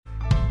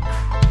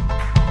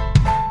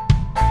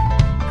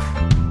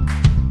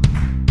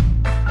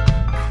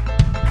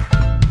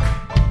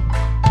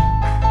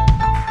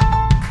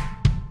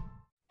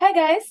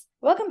Hi guys,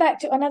 welcome back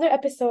to another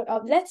episode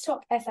of Let's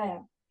Talk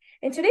SIM.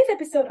 In today's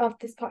episode of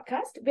this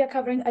podcast, we are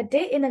covering a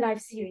day in the life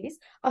series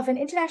of an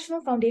international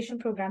foundation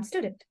program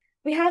student.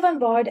 We have on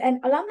board an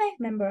alumni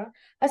member,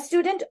 a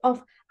student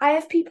of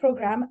IFP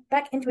program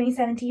back in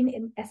 2017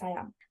 in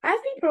SIM.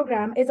 IFP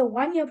program is a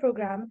one-year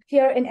program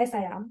here in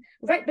SIM,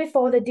 right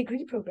before the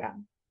degree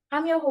program.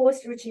 I'm your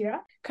host, Ruchira,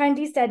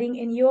 currently studying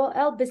in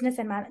UOL Business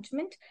and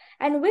Management,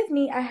 and with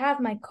me I have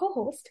my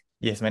co-host.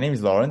 Yes, my name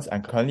is Lawrence.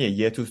 I'm currently a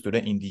year 2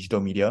 student in digital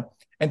media.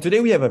 And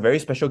today we have a very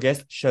special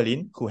guest,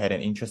 Sherlyn, who had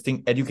an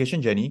interesting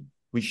education journey,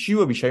 which she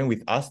will be sharing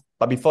with us.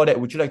 But before that,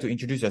 would you like to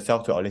introduce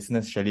yourself to our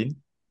listeners, Sherlyn?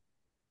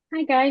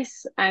 Hi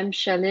guys, I'm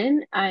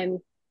Sherlyn. I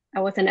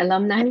was an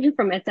alumni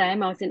from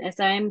SIM. I was in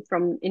SIM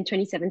in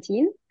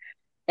 2017,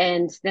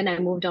 and then I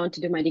moved on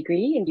to do my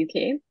degree in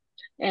UK,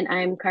 and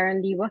I'm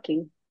currently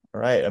working. All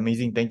right,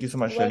 amazing. Thank you so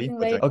much, Sherlyn,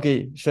 for joining.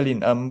 Okay,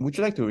 Sherlyn, would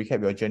you like to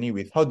recap your journey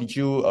with how did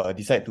you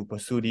decide to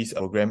pursue this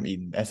program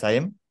in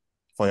SIM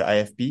for your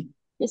IFP?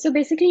 Yeah, so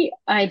basically,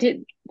 I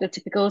did the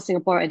typical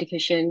Singapore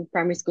education,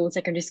 primary school,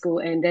 secondary school,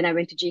 and then I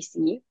went to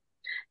JC.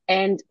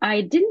 And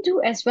I didn't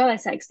do as well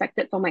as I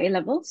expected for my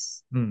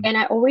A-levels. And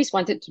I always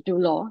wanted to do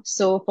law.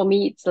 So for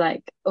me, it's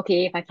like,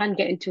 okay, if I can't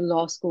get into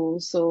law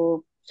school,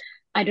 so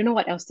I don't know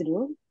what else to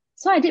do.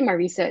 So I did my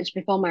research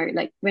before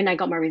when I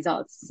got my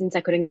results, since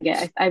I couldn't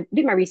I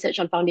did my research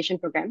on foundation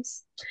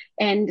programs.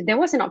 And there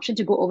was an option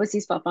to go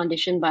overseas for a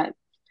foundation, but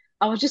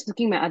I was just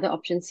looking at my other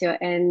options here.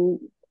 And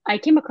I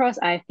came across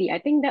IFP. I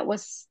think that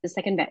was the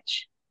second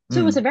batch. So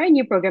it was a very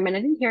new program and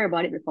I didn't hear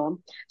about it before.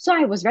 So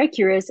I was very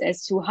curious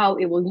as to how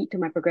it will lead to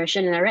my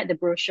progression. And I read the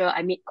brochure,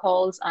 I made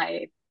calls,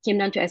 I came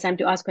down to SM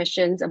to ask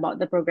questions about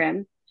the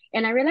program.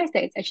 And I realized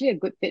that it's actually a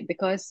good fit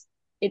because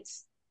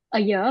it's a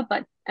year,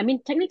 but I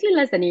mean, technically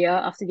less than a year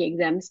after the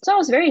exams. So I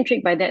was very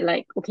intrigued by that.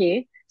 Like,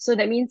 okay, so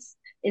that means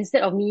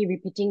instead of me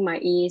repeating my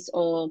A's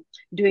or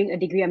doing a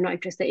degree I'm not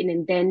interested in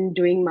and then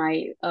doing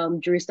my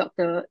Juris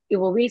Doctor, it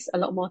will waste a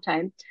lot more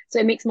time. So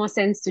it makes more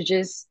sense to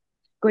just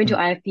go into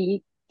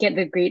IFP, get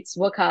the grades,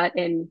 work hard,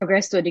 and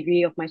progress to a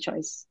degree of my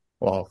choice.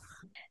 Wow.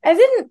 As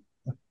in,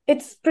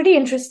 it's pretty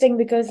interesting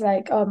because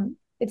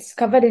it's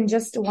covered in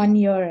just 1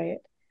 year, right?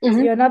 So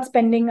you're not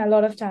spending a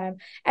lot of time.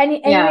 And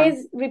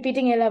anyways,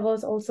 repeating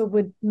A-levels also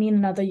would mean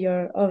another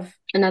year of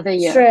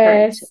stress,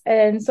 correct.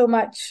 and so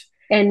much.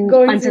 And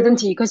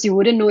uncertainty because you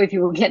wouldn't know if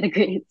you will get the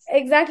grades.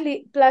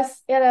 Exactly.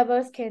 Plus,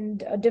 A-levels can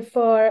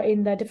differ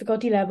in the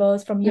difficulty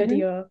levels from year to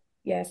year.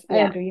 Yes, I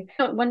agree.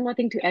 One more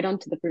thing to add on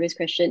to the previous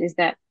question is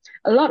that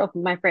a lot of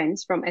my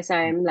friends from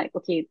SIM,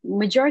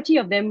 majority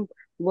of them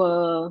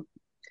were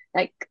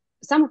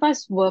some of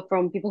us were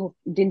from people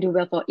who didn't do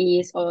well for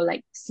A's or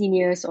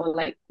seniors or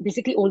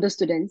basically older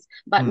students.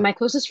 But my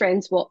closest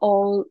friends were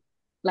all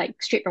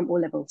straight from O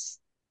levels.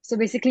 So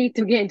basically,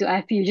 to get into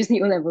IFP, you just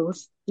need O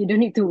levels. You don't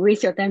need to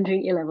waste your time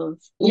doing A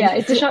levels. Okay, yeah,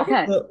 it's a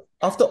shortcut.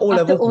 After O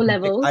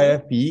levels,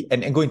 IFP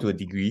and go into a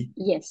degree.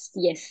 Yes.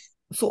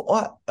 So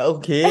what?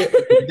 Okay,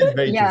 that's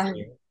very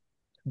interesting.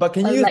 But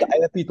can you use the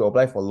IFP to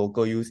apply for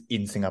local use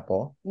in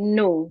Singapore?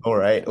 No. All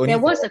right. There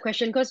was a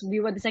question because we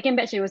were the second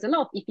batch. There was a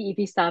lot of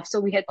iffy stuff, so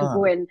we had to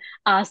go and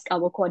ask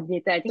our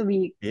coordinator. I think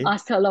we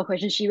asked her a lot of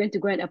questions. She went to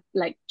go and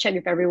check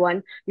with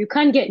everyone. You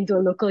can't get into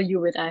a local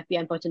U with IFP,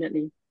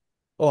 unfortunately.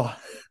 Oh,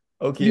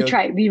 okay. We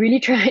tried. We really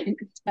tried.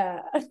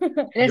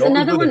 There's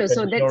another one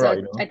also. That's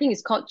I think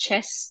it's called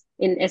chess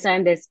in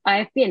SIM. There's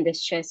IFP and there's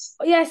chess.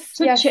 Yes.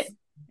 So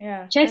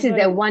chess is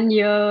that 1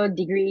 year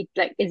degree.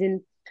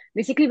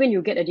 Basically, when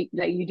you get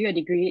you do a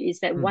degree, it's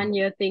that 1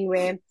 year thing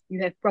where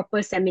you have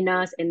proper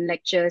seminars and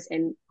lectures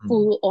and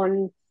full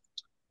on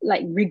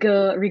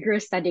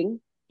rigorous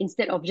studying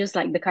instead of just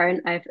the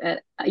current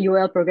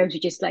UOL programs,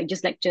 which is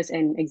just lectures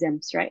and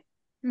exams, right?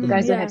 You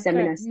guys don't have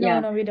seminars.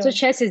 No, we don't. So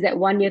chess is that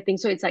 1 year thing,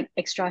 so it's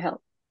extra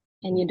help,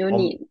 and you don't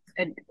need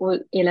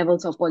A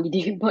levels or poly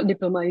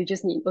diploma. You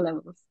just need O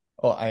levels.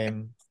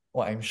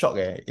 I'm shocked.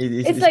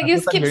 It's like you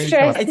skip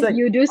stress.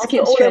 You do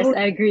skip stress.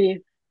 I agree.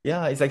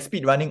 Yeah, it's like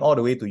speed running all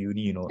the way to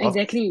uni,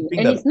 Exactly.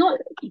 And it's not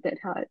that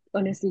hard,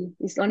 honestly.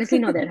 It's honestly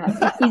not that hard.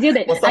 It's easier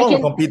than... For someone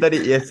who completed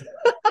it, yes.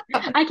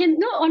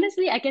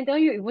 honestly, I can tell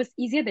you it was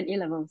easier than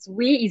A-levels.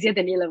 Way easier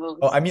than A-levels.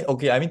 Oh,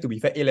 to be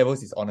fair,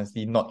 A-levels is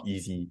honestly not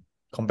easy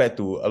compared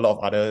to a lot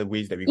of other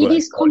ways that we go. It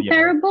is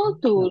comparable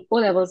to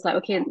O-levels.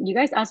 You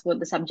guys asked about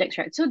the subjects,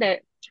 right? So that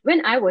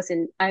when I was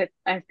in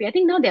IFP, I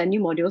think now there are new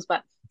modules,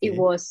 but it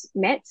was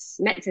maths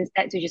and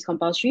stats, which is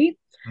compulsory.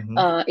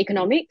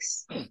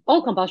 Economics,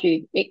 all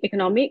compulsory.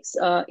 Economics,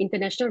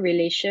 international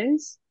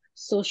relations,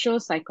 social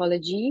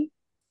psychology,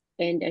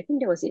 and I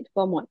think that was it.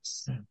 4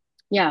 mods.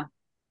 Yeah.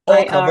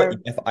 All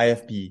covered in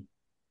IFP.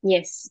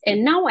 Yes.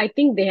 And now I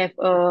think they have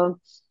a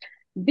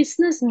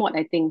business mod,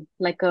 I think,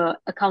 like a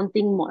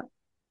accounting mod.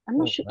 I'm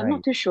not sure. Right. I'm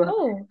not too sure.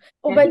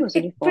 But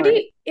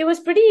it was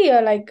pretty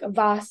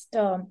vast.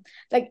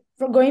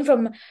 Going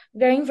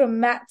from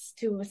maths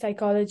to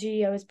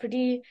psychology, I was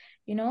pretty,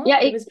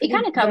 it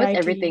kind of covers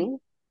everything.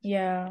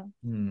 Yeah.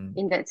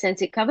 In that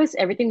sense, it covers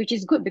everything, which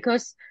is good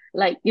because,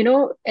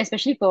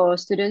 especially for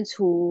students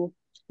who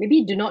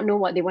maybe do not know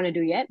what they want to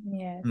do yet.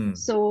 Yes.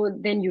 So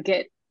then you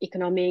get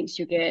economics,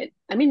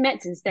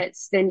 maths and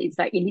stats, then it's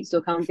like it leads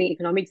to accounting,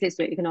 economics leads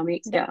to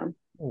economics. Yeah.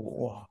 Oh,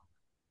 wow.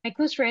 My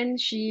close friend,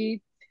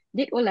 she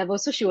did O level,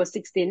 so she was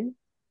 16,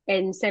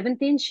 and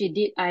 17 she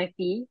did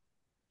IFP,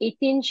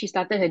 18 she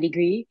started her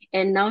degree,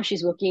 and now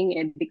she's working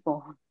at Big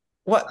Four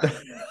What?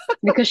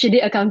 because she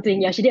did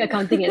accounting. Yeah, she did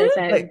accounting at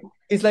SIM. Like,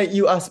 it's like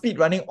you are speed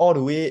running all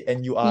the way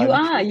and you are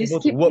literally You able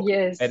to skip work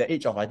years. at the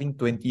age of, I think,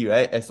 20,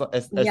 right? As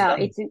Yeah,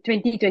 young it's in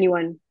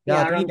 2021.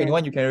 yeah, Yeah, around there.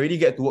 2021, you can already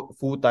get to work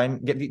full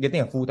time,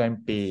 getting a full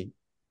time pay.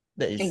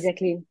 That is,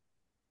 Exactly.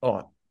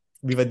 oh,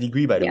 with a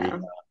degree, by the way.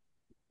 Yeah.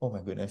 Oh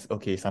my goodness.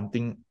 Okay,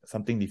 something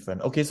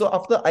different. Okay, so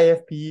after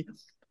IFP,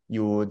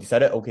 you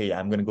decided, okay,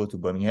 I'm gonna go to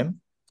Birmingham.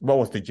 What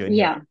was the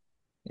journey? Yeah.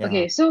 Yeah.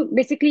 Okay, so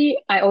basically,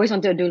 I always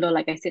wanted to do law,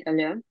 like I said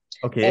earlier.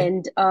 Okay.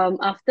 And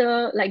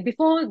after, like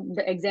before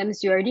the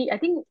exams, you already, I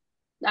think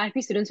the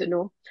IFP students would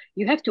know,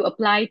 you have to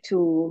apply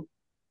to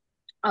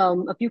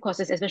a few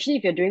courses, especially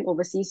if you're doing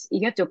overseas.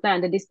 You have to apply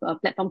under this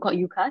platform called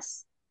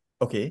UCAS.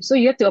 Okay. So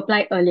you have to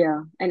apply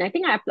earlier. And I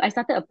think I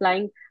started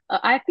applying,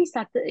 IFP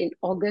started in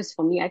August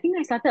for me. I think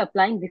I started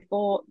applying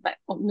before, but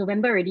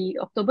November already,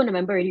 October,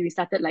 November already, we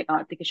started like our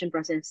application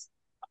process.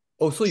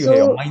 Oh, so you had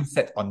your So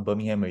mindset on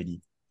Birmingham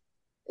already.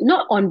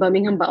 not on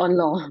Birmingham, but on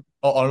law.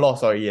 Oh, on law,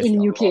 sorry, yes. In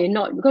On UK, law.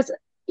 not because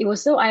it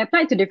was so I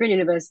applied to different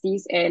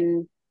universities,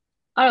 and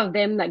out of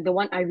them, like the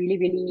one I really,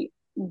 really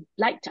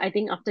liked, I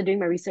think after doing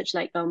my research,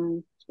 like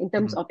in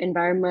terms Mm. of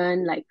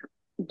environment, like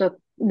the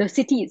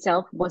city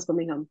itself was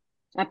Birmingham.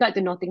 I applied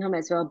to Nottingham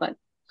as well, but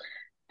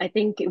I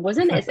think it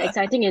wasn't as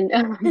exciting. And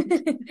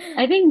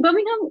I think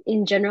Birmingham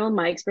in general,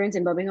 my experience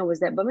in Birmingham was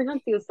that Birmingham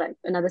feels like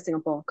another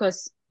Singapore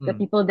because the Mm.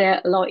 people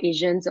there, a lot of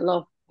Asians, a lot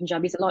of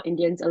Punjabis, a lot of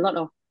Indians, a lot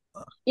of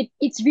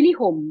it's really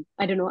home.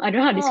 I don't know how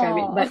to describe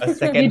it, but A you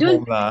second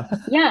home don't lah.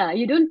 yeah,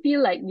 you don't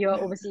feel like you're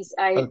overseas.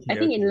 I Okay,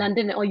 think in okay.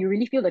 London, or you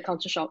really feel the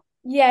culture shock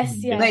Yes,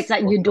 Mm, yes. where yes, it's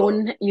like for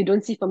sure. you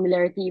don't see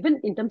familiarity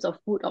even in terms of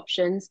food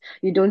options.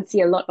 You don't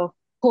see a lot of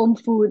home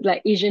food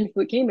like Asian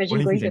food. Can you imagine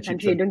Only going fish to a and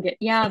chips. country you don't get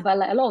but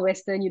like a lot of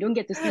Western, you don't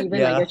get to see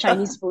even like Yeah. your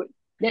Chinese food.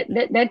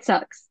 That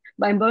sucks.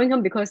 But in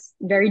Birmingham, because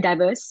very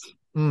diverse,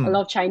 a Mm.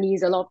 lot of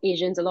Chinese, a lot of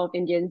Asians, a lot of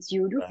Indians,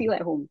 you do Right. feel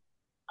at home.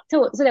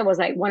 So that was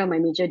like one of my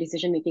major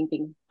decision making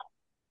thing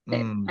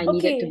that I Mm.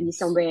 needed to Okay. be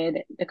somewhere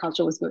that the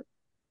culture was good.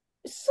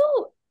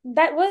 So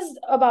that was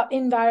about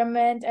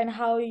environment and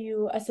how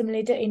you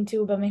assimilated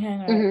into Birmingham,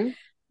 right? Mm-hmm.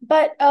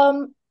 But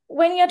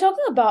when you're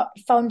talking about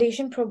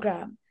foundation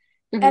program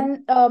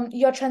Mm-hmm. and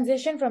your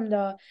transition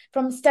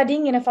from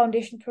studying in a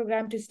foundation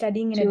program to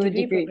studying in a To a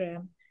degree degree.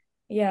 program,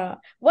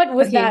 yeah, what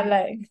was that Okay.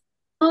 like?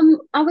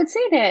 I would say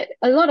that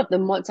a lot of the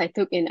mods I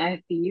took in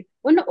IFP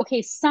were not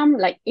okay. Some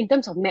like in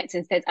terms of maths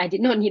and stats, I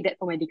did not need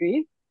that for my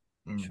degree.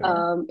 Mm.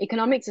 Sure.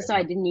 Economics Fair also I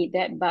enough. didn't need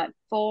that, but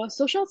for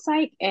social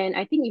psych and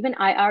I think even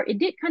IR, it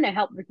did kind of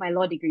help with my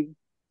law degree.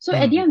 So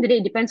at the Mm. end of the day,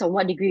 it depends on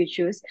what degree you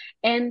choose.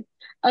 And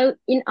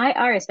in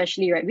IR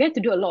especially, right, we had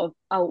to do a lot of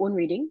our own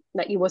reading.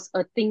 Like it was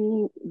a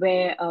thing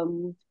where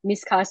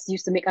Miss Cass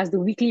used to make us do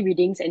weekly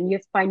readings, and you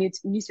have to find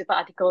newspaper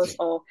articles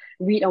or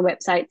read on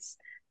websites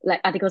like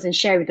articles and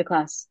share with the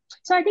class.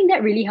 So I think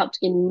that really helped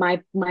in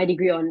my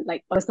degree on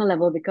like personal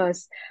level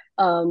because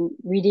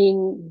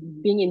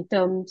reading, being in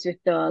terms with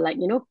the like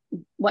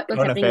what's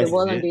Current happening in the affairs, is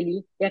world on it?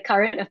 daily, yeah,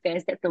 current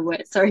affairs, that's the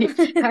word, sorry,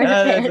 current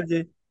Yeah, that's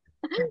affairs.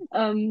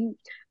 okay.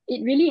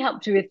 It really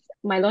helped with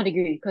my law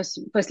degree because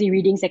firstly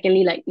reading,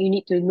 secondly like you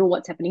need to know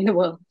what's happening in the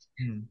world.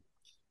 Mm.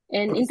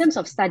 And Okay. in terms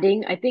of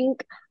studying, I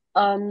think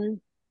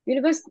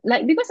because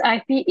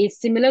IFP is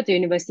similar to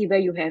university where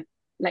you have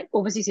like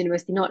overseas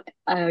university, not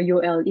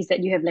UL, is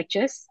that you have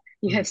lectures,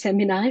 you have Mm.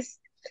 seminars,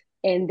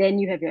 and then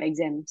you have your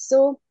exam.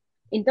 So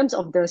in terms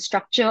of the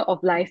structure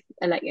of life,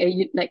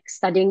 like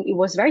studying, it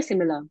was very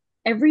similar.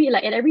 At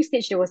every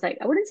stage there was like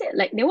I wouldn't say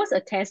like there was a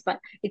test, but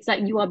it's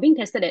like you are being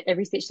tested at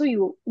every stage. So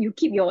you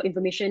keep your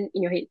information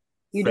in your head.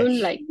 You don't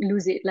Fresh. like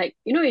lose it. Like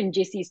in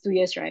JC it's 2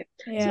 years, right?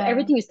 So Yeah.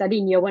 everything you study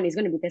in year one is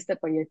going to be tested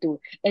for year two.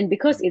 And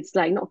because it's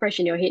like not fresh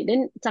in your head,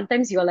 then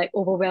sometimes you're like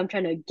overwhelmed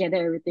trying to gather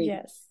everything.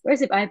 Yes.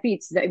 Whereas if IFP,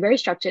 it's like very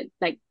structured.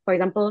 Like for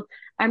example,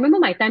 I remember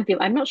my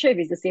timetable. I'm not sure if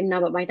it's the same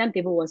now, but my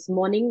timetable was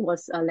morning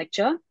was a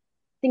lecture.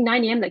 I think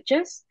 9 a.m.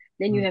 lectures.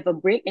 Then you Mm. have a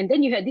break, and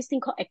then you had this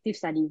thing called active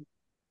study.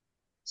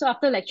 So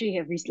after lecture, you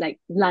have like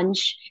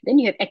lunch. Then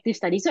you have active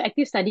study. So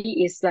active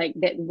study is like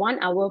that 1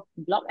 hour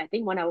block. I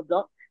think 1 hour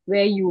block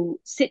where you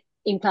sit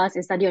in class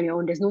and study on your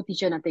own. There's no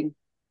teacher, nothing.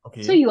 So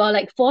Okay. you are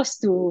like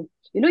forced to,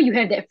 you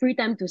have that free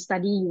time to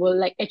study. You will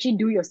like actually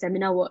do your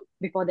seminar work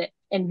before that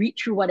and read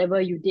through whatever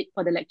you did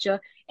for the lecture.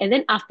 And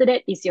then after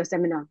that is your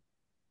seminar.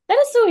 That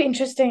is so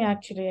interesting,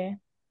 actually.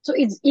 So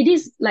it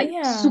is like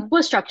Yeah.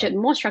 super structured,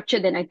 more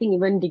structured than I think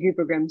even degree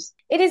programs.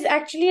 It is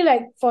actually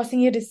like forcing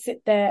you to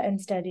sit there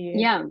and study.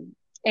 Yeah.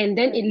 And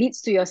then it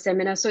leads to your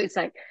seminar. So it's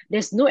like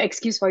there's no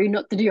excuse for you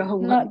not to do your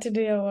homework. Not to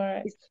do your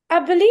work. I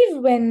believe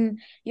when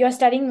you're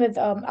studying with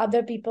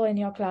other people in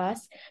your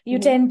class, you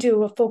tend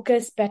to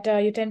focus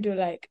better. You tend to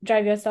like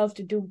drive yourself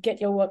to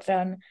get your work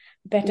done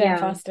better and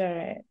faster,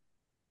 right?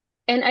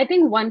 And I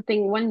think one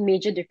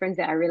major difference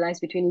that I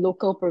realized between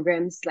local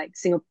programs like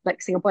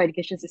Singapore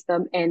education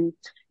system and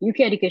UK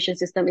education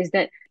system is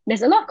that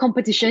there's a lot of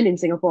competition in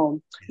Singapore,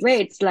 where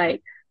it's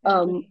like,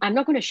 I'm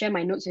not going to share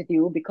my notes with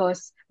you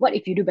because what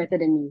if you do better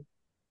than me?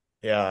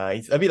 Yeah,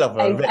 it's a bit of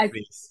a rat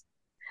race.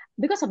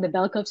 Because of the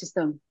bell curve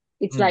system.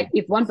 It's like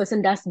if one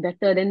person does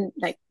better, then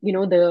like,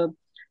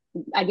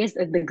 I guess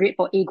the grade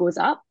for A goes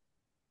up.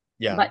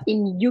 Yeah. But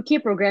in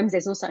UK programs,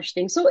 there's no such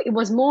thing. So it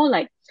was more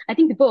like, I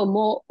think people were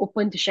more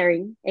open to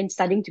sharing and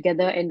studying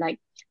together and like,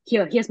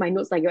 here's my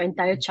notes, like your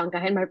entire chunk. I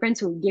had my friends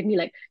who gave me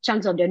like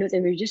chunks of their notes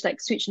and we just like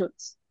switch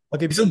notes.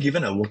 Okay, so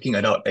given a working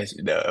adult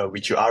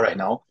which you are right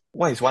now,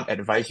 what is one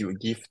advice you would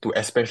give to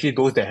especially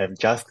those that have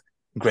just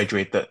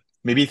graduated,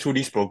 maybe through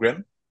this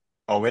program,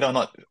 or whether or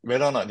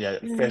not they are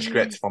fresh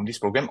grads from this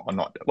program or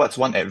not? What's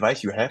one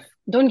advice you have?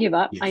 Don't give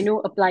up. Yes. I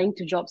know applying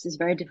to jobs is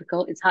very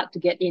difficult. It's hard to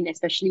get in,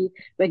 especially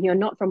when you're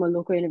not from a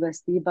local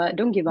university, but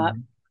don't give up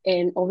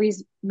and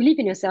always believe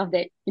in yourself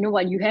that, you know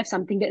what, you have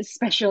something that's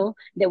special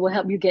that will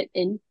help you get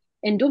in.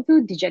 And don't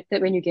feel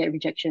dejected when you get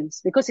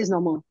rejections because it's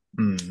normal.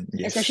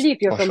 Yes, especially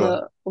if you're from sure.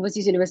 a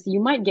overseas university,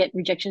 you might get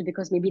rejections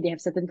because maybe they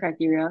have certain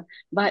criteria,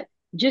 but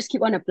just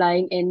keep on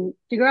applying and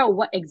figure out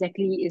what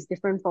exactly is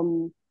different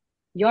from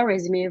your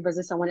resume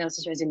versus someone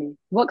else's resume.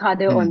 Work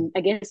harder on,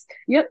 I guess,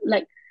 you have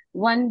like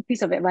one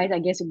piece of advice, I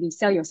guess, would be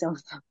sell yourself.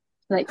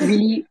 Like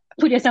really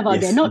put yourself out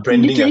there, not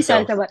branding literally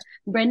sell yourself. yourself,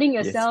 but branding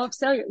yourself,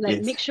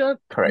 make sure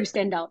you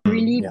stand out.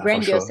 Really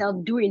brand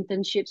yourself, do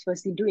internships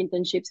firstly, do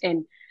internships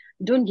and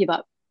don't give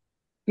up.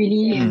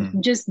 Really,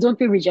 just don't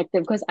feel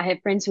rejected because I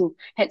have friends who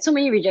had so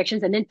many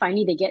rejections and then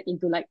finally they get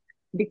into like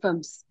big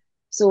firms.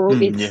 So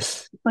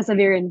it's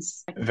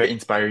perseverance. Very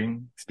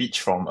inspiring speech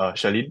from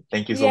Sherlyn.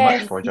 Thank you so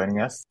much for joining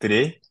us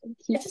today.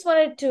 I just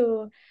wanted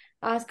to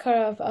ask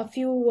her a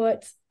few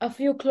words, a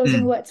few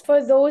closing words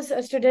for those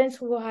students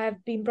who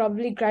have been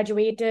probably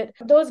graduated.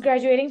 Those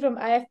graduating from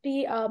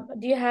IFP,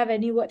 do you have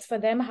any words for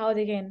them? How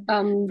they can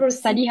proceed?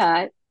 Study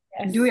hard.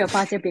 Yes. Do your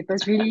past year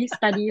papers, really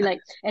study, like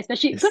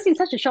especially because in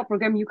such a short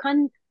program you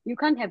can't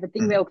have a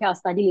thing where okay I'll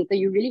study later.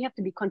 You really have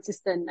to be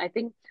consistent. I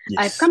think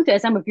I've come to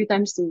SM a few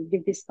times to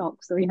give this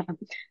talk, so yeah.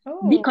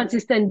 Be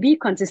consistent,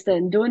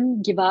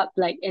 don't give up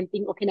like and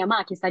think okay Nama,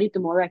 I can study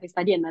tomorrow, I can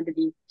study another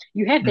day.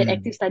 You have that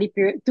active study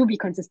period to be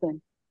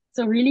consistent.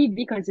 So really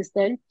be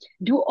consistent,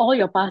 do all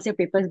your past year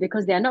papers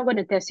because they are not going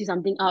to test you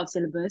something out of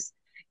syllabus.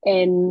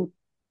 And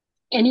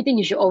anything,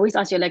 you should always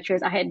ask your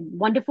lecturers. I had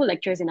wonderful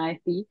lecturers in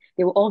IFP.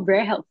 They were all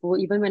very helpful,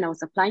 even when I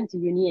was applying to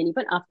uni and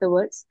even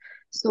afterwards.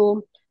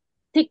 So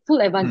take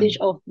full advantage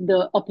of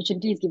the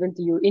opportunities given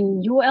to you.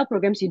 In UOL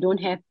programs, you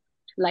don't have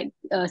like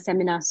a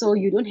seminar, so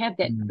you don't have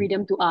that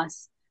freedom to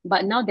ask.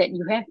 But now that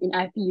you have in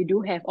IFP, you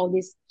do have all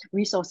these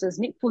resources.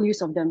 Make full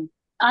use of them.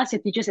 Ask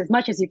your teachers as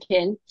much as you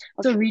can.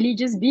 So really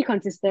just be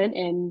consistent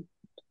and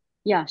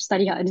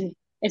study hard.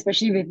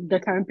 Especially with the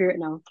current period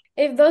now.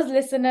 If those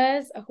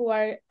listeners who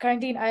are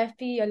currently in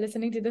IFP are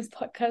listening to this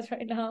podcast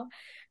right now,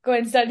 go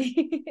and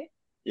study.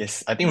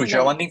 Yes, I think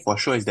one thing for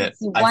sure is that it's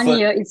 1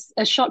 year, it's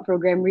a short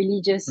program,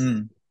 really just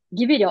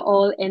give it your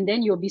all and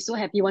then you'll be so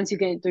happy once you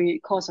get into the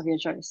course of your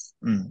choice.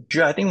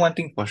 Sure, I think one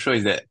thing for sure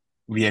is that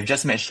we have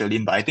just met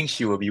Sherlyn, but I think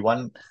she will be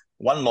one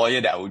lawyer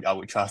that I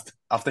would trust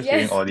after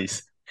hearing all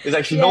this. It's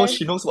like she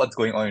knows what's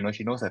going on,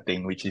 she knows her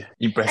thing, which is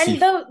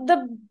impressive. And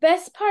the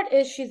best part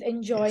is she's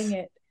enjoying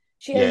it.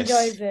 She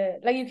enjoys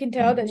it. Like you can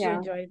tell that she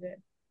enjoys it.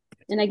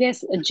 And I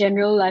guess a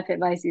general life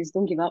advice is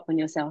don't give up on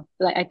yourself.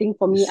 Like I think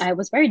for me, I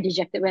was very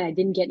dejected when I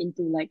didn't get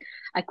into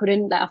I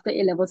couldn't after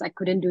A-levels, I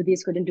couldn't do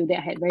this, couldn't do that.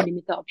 I had very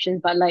limited options.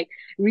 But like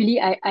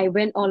really I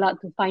went all out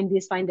to find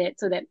this, find that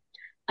so that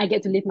I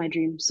get to live my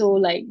dream. So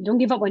like don't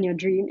give up on your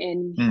dream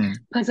and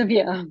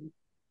persevere.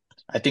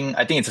 I think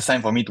it's a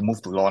sign for me to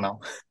move to law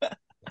now.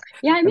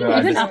 Yeah, I mean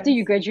even after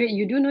you graduate,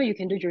 you do know you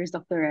can do Juris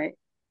Doctor, right?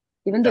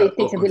 Even though it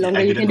takes a bit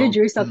longer, you can do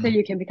Juris Doctor,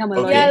 you can become a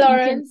lawyer. Yeah,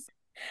 Lawrence.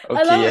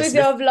 Along with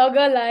your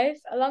vlogger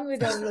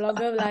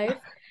life,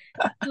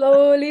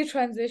 slowly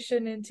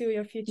transition into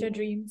your future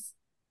dreams.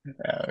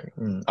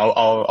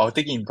 I'll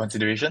take it in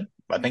consideration.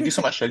 But thank you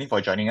so much, Sherlyn, for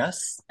joining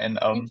us. And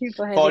thank you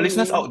for our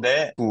listeners out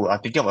there who are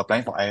thinking of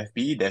applying for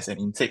IFP, there's an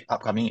intake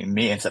upcoming in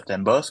May and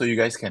September, so you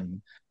guys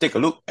can take a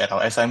look at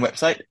our SIM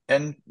website.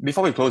 And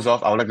before we close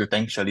off, I would like to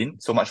thank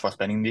Sherlyn so much for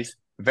spending this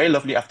very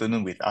lovely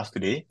afternoon with us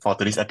today for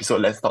today's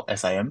episode, Let's Talk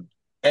SIM.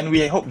 And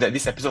we hope that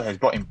this episode has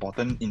brought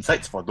important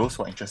insights for those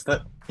who are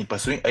interested in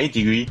pursuing a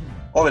degree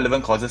or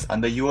relevant courses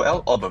under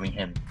UOL or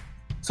Birmingham.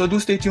 So do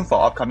stay tuned for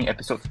our upcoming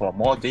episodes for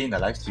more Day in the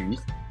Life series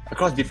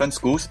across different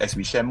schools as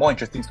we share more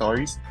interesting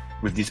stories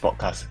with this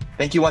podcast.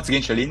 Thank you once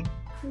again, Sherlyn.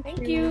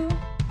 Thank you.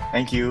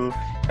 Thank you.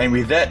 And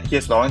with that,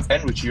 here's Lawrence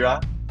and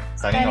Ruchira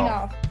signing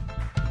off.